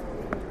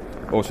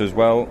 Also as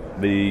well,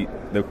 the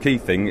key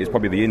thing is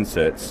probably the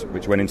inserts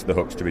which went into the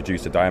hooks to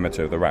reduce the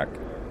diameter of the rack.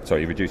 So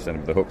you reduce them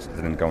with the hooks and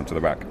then go onto the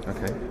rack.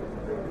 Okay.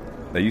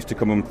 They used to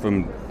come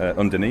from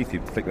underneath.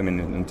 You'd flick them in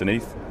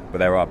underneath, but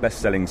they're our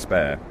best-selling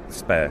spare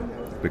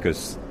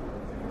because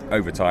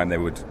over time they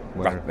would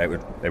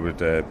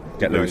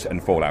get loose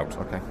and fall out.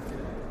 Okay.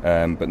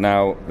 But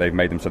now they've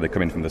made them so they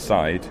come in from the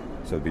side,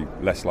 so they'll be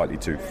less likely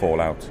to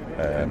fall out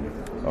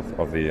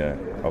of the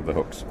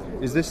hooks.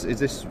 Is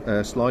this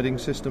sliding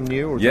system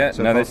new? Or This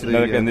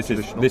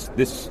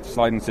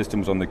sliding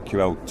system was on the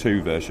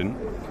QL2 version.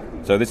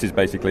 So this is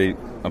basically,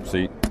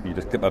 obviously, you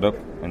just clip that up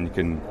and you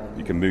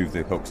can move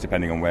the hooks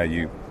depending on where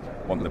you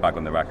want the bag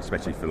on the rack,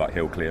 especially for like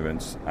hill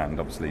clearance. And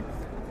obviously,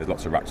 there's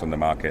lots of racks on the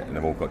market and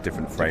they've all got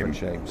different frames,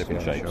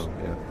 different shapes. Sure,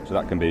 yeah. So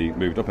that can be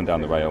moved up and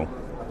down the rail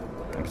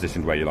and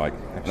positioned where you like.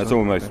 Excellent.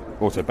 And that's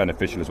also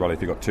beneficial as well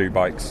if you've got 2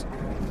 bikes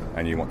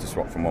and you want to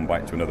swap from one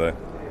bike to another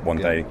one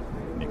day.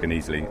 You can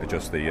easily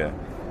adjust the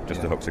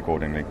hooks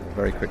accordingly.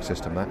 Very quick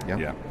system, that.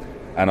 Yeah.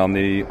 And on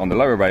the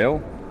lower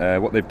rail,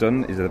 what they've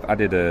done is they've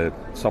added a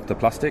softer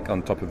plastic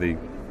on top of the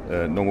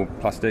normal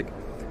plastic,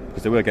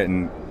 because they were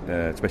getting,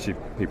 especially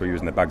people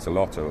using their bags a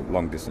lot or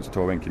long distance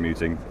touring,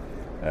 commuting,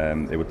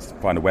 they would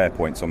find wear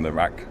points on the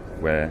rack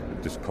where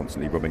it's just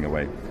constantly rubbing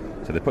away.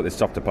 So they put this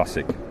softer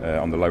plastic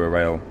on the lower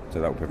rail,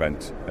 so that will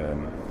prevent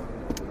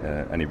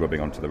any rubbing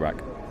onto the rack.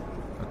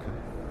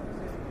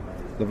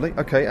 Lovely.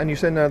 Okay, and you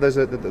said now there's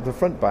the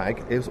front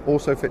bag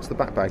also fits the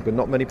back bag, but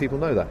not many people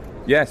know that.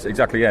 Yes,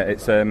 exactly. Yeah,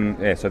 it's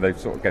so they've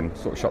sort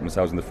of shot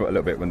themselves in the foot a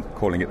little bit when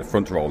calling it the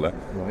front roller,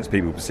 because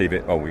people perceive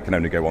it. Oh, we can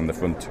only go on the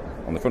front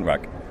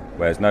rack.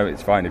 Whereas no,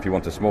 it's fine if you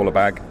want a smaller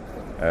bag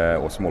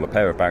or smaller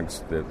pair of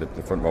bags.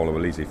 The front roller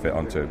will easily fit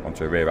onto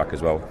a rear rack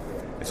as well.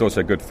 It's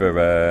also good for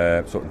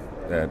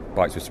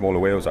bikes with smaller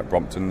wheels, like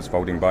Bromptons,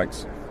 folding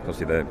bikes.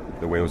 Obviously,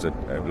 the wheels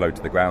are low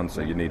to the ground,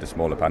 so you need a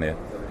smaller pannier.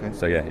 Okay.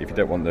 So yeah, if you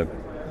don't want the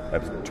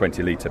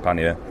 20-litre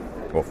pannier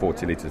or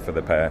 40 litres for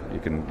the pair, you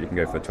can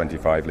go for a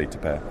 25-litre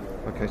pair.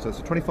 Okay, so it's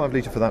a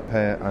 25-litre for that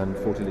pair and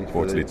 40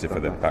 litre for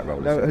the back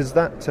rollers. Now, has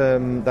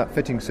that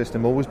fitting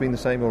system always been the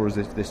same, or is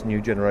this new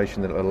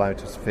generation that will allow it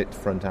to fit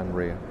front and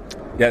rear?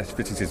 Yeah, the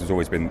fitting system's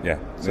always been,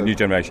 the new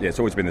generation, it's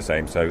always been the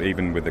same. So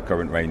even with the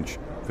current range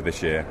for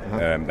this year,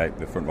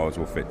 the front rollers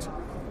will fit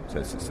So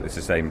it's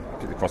the same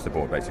across the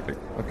board, basically.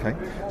 Okay.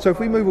 So if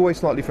we move away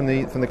slightly from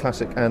the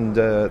classic and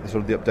the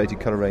sort of the updated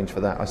colour range for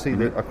that, I see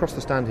that across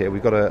the stand here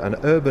we've got an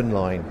urban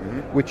line,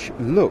 which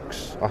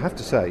looks, I have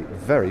to say,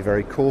 very,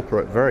 very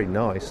corporate, very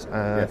nice.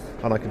 Yes.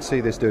 And I can see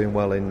this doing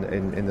well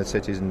in the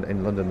cities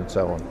in London and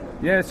so on.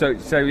 Yeah.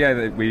 So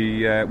yeah,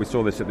 we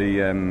saw this at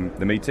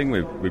the meeting.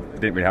 We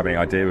didn't really have any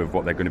idea of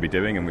what they're going to be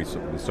doing, and we saw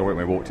it when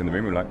we walked in the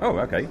room. We were like, oh,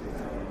 okay.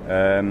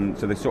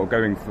 So they're sort of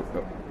going for,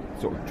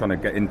 sort of trying to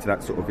get into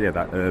that sort of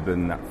that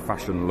urban, that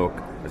fashion look,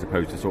 as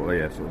opposed to sort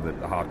of the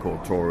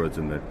hardcore tourers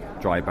and the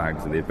dry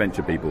bags and the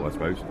adventure people, I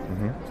suppose.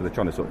 So they're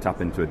trying to sort of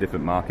tap into a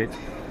different market.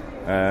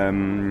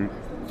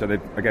 So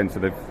they've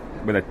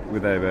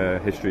with their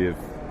history of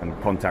and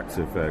contacts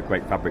of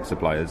great fabric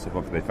suppliers,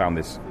 they found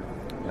this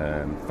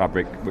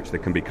fabric which they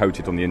can be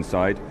coated on the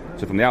inside.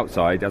 So from the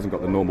outside, it hasn't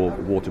got the normal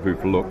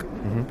waterproof look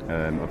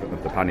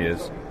of the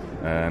panniers.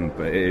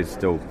 But it is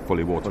still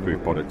fully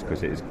waterproof product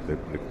because it is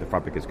the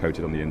fabric is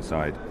coated on the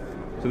inside.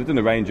 So they've done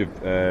a range of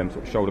sort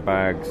of shoulder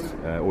bags,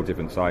 all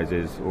different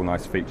sizes, all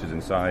nice features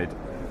inside.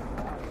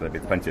 So there'll be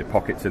plenty of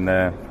pockets in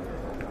there.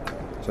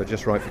 So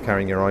just right for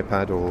carrying your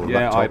iPad or laptop?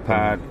 Yeah,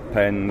 iPad,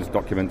 pens,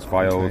 documents,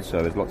 files. Okay.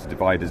 So there's lots of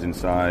dividers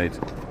inside,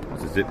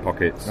 lots of zip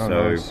pockets. Oh,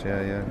 so nice.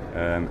 Yeah.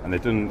 And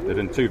they've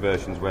done two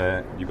versions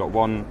where you've got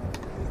one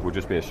will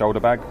just be a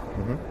shoulder bag,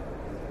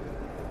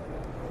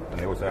 and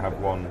they also have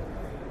one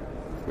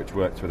which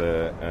works with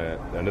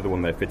another one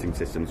of their fitting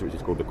systems, which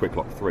is called the Quick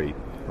Lock 3.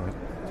 Right.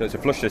 So it's a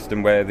flush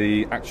system where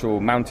the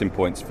actual mounting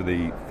points for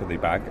the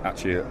bag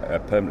actually are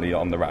permanently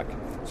on the rack.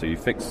 So you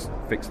fix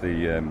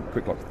the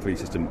Quick Lock 3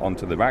 system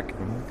onto the rack.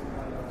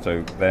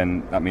 So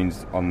then that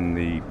means on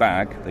the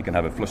bag they can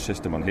have a flush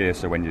system on here.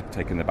 So when you're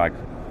taking the bag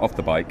off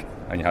the bike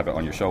and you have it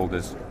on your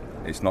shoulders,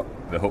 it's not,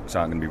 the hooks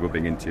aren't going to be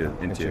rubbing into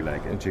your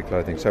leg, into your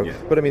clothing. So, yeah.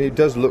 But I mean, it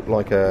does look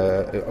like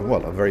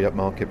a very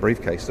upmarket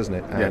briefcase, doesn't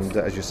it? And yes.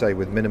 As you say,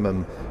 with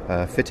minimum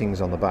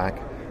fittings on the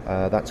back,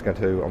 that's going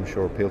to, I'm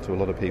sure, appeal to a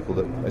lot of people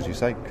that, as you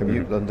say,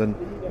 commute London,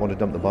 want to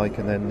dump the bike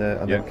and then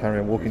carry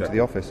on walking to the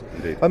office.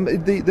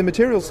 The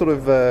material's sort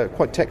of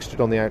quite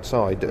textured on the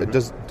outside.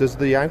 Does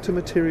the outer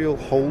material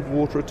hold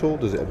water at all?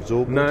 Does it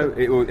absorb water? No,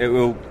 it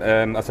will.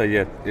 I say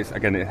it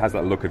has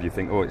that look of you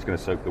think, oh, it's going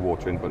to soak the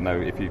water in, but no,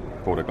 if you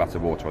poured a glass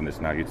of water on this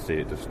now, you'd see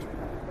it just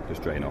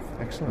drain off.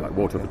 Excellent. Like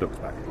water off a duck's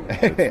back.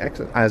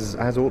 Excellent. As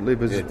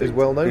Ortlib is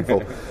well known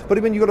for. But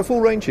I mean, you've got a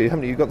full range here,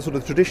 haven't you? You've got the sort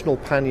of traditional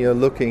pannier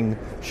looking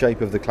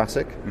shape of the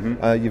classic.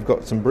 You've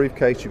got some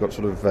briefcase, you've got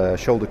sort of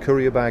shoulder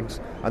courier bags,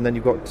 and then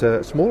you've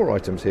got smaller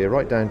items here,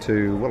 right down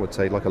to, well, I'd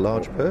say like a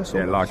large purse.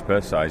 Yeah, large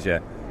purse size, yeah.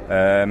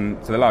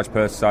 So the large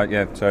purse size,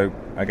 yeah. So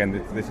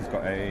again, this has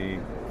got a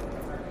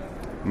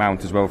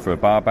mount as well for a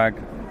bar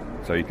bag.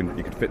 So you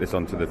could fit this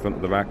onto the front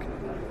of the rack.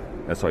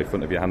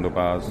 Front of your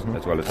handlebars,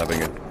 as well as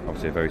having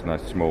obviously a very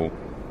nice small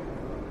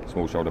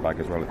shoulder bag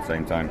as well at the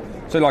same time.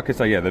 So, like I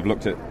say, yeah, they've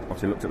looked at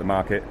the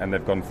market and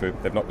they've gone through.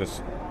 They've not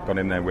just gone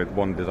in there with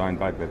one design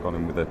bag. They've gone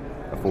in with a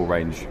full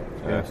range,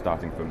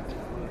 starting from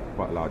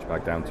quite a large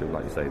bag down to,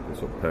 like you say, the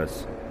sort of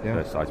purse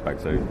size bag.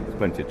 So there's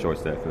plenty of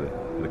choice there for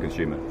the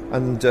consumer.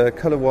 And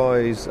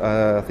colour-wise,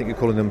 I think you're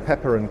calling them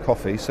pepper and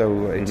coffee.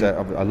 So it's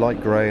a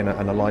light grey and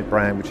a light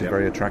brown, which is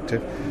very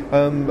attractive.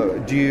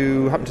 Do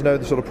you happen to know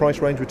the sort of price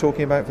range we're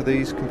talking about for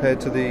these compared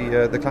to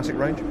the classic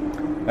range?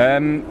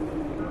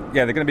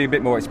 Yeah, they're going to be a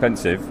bit more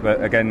expensive,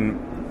 but again,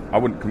 I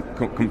wouldn't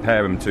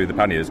compare them to the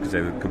panniers because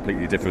they're a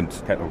completely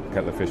different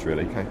kettle of fish,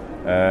 really. Okay.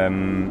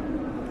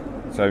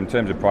 So in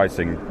terms of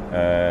pricing,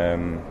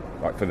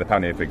 like for the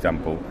pannier, for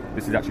example,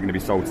 this is actually going to be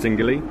sold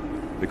singly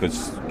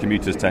because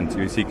commuters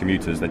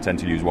they tend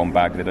to use one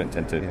bag. They don't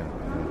tend to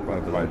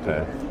buy a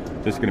pair.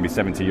 So it's going to be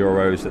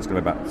 €70. That's going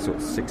to be about sort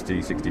of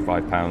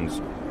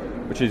 £60-65,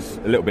 which is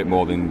a little bit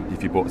more than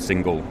if you bought a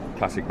single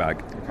classic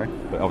bag. Okay.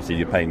 But obviously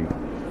you're paying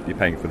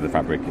for the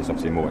fabric. It's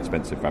obviously a more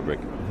expensive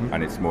fabric,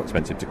 and it's more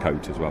expensive to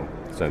coat as well.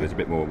 So there's a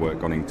bit more work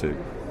gone into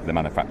the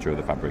manufacture of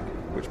the fabric,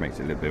 which makes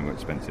it a little bit more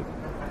expensive.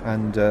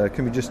 And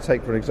can we just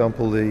take, for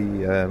example,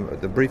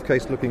 the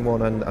briefcase-looking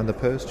one and the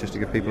purse, just to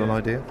give people an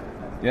idea?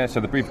 Yeah,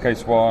 so the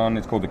briefcase one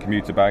is called the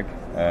commuter bag.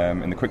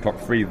 In the Quick Lock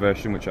 3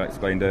 version, which I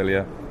explained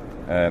earlier,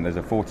 there's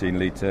a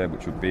 14-litre,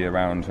 which would be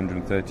around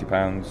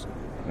 £130,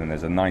 and then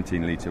there's a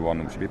 19-litre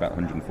one, which would be about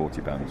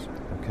 £140.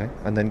 Okay,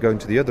 and then going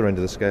to the other end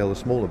of the scale, the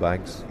smaller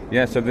bags.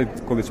 Yeah, so they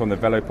call this one the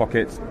Velo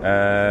Pocket. It's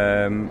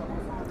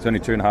only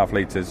 2.5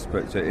 litres,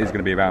 but it is going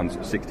to be around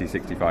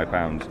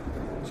 £60-65.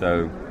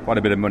 So quite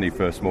a bit of money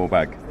for a small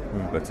bag.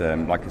 But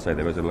like I say,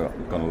 there has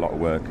gone a lot of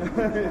work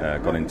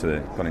gone into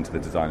the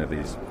design of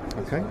these.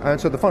 Okay, and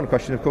so the final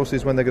question, of course,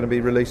 is when they're going to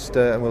be released,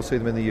 and we'll see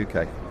them in the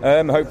UK.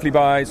 Hopefully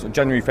by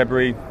January,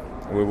 February,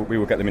 we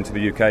will get them into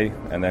the UK,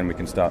 and then we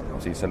can start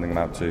obviously sending them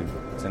out to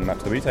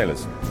the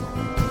retailers.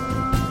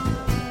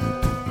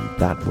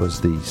 That was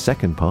the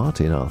second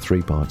part in our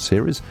three-part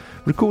series,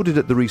 recorded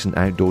at the recent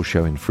outdoor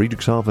show in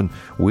Friedrichshafen,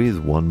 with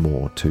one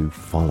more to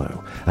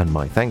follow. And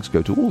my thanks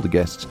go to all the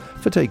guests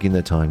for taking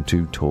their time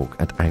to talk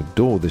at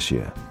Outdoor this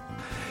year.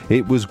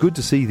 It was good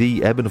to see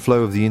the ebb and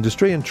flow of the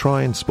industry and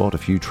try and spot a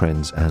few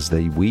trends as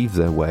they weave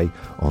their way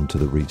onto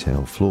the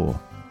retail floor.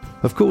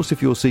 Of course,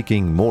 if you're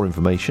seeking more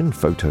information,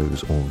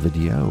 photos or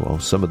video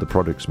of some of the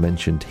products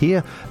mentioned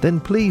here, then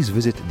please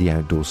visit the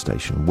Outdoor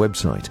Station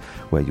website,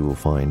 where you will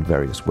find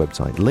various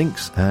website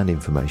links and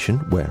information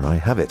where I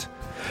have it.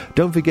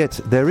 Don't forget,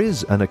 there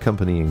is an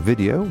accompanying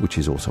video, which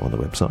is also on the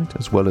website,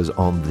 as well as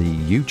on the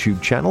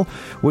YouTube channel,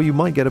 where you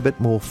might get a bit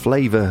more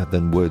flavour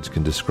than words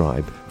can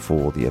describe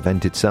for the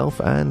event itself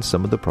and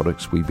some of the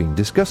products we've been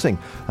discussing,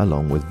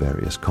 along with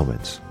various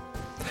comments.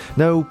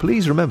 Now,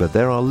 please remember,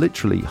 there are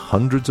literally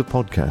hundreds of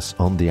podcasts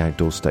on the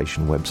Outdoor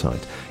Station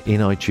website,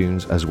 in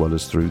iTunes as well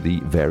as through the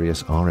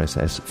various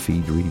RSS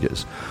feed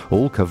readers,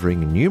 all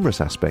covering numerous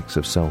aspects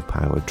of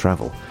self-powered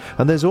travel.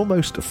 And there's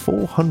almost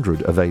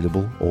 400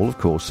 available, all of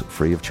course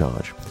free of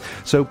charge.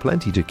 So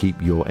plenty to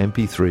keep your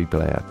MP3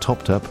 player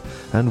topped up,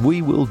 and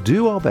we will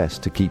do our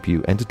best to keep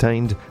you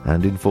entertained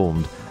and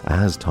informed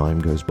as time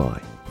goes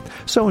by.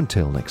 So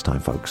until next time,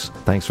 folks,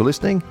 thanks for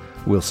listening.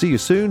 We'll see you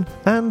soon,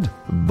 and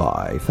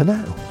bye for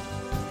now.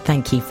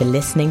 Thank you for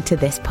listening to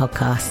this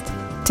podcast.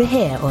 To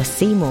hear or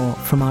see more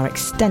from our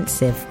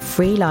extensive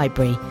free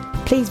library,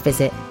 please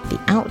visit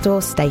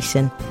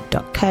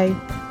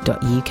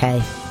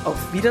theoutdoorstation.co.uk.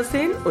 Auf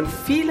Wiedersehen und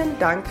vielen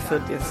Dank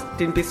für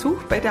den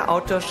Besuch bei der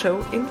Outdoor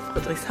Show in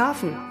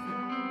Friedrichshafen.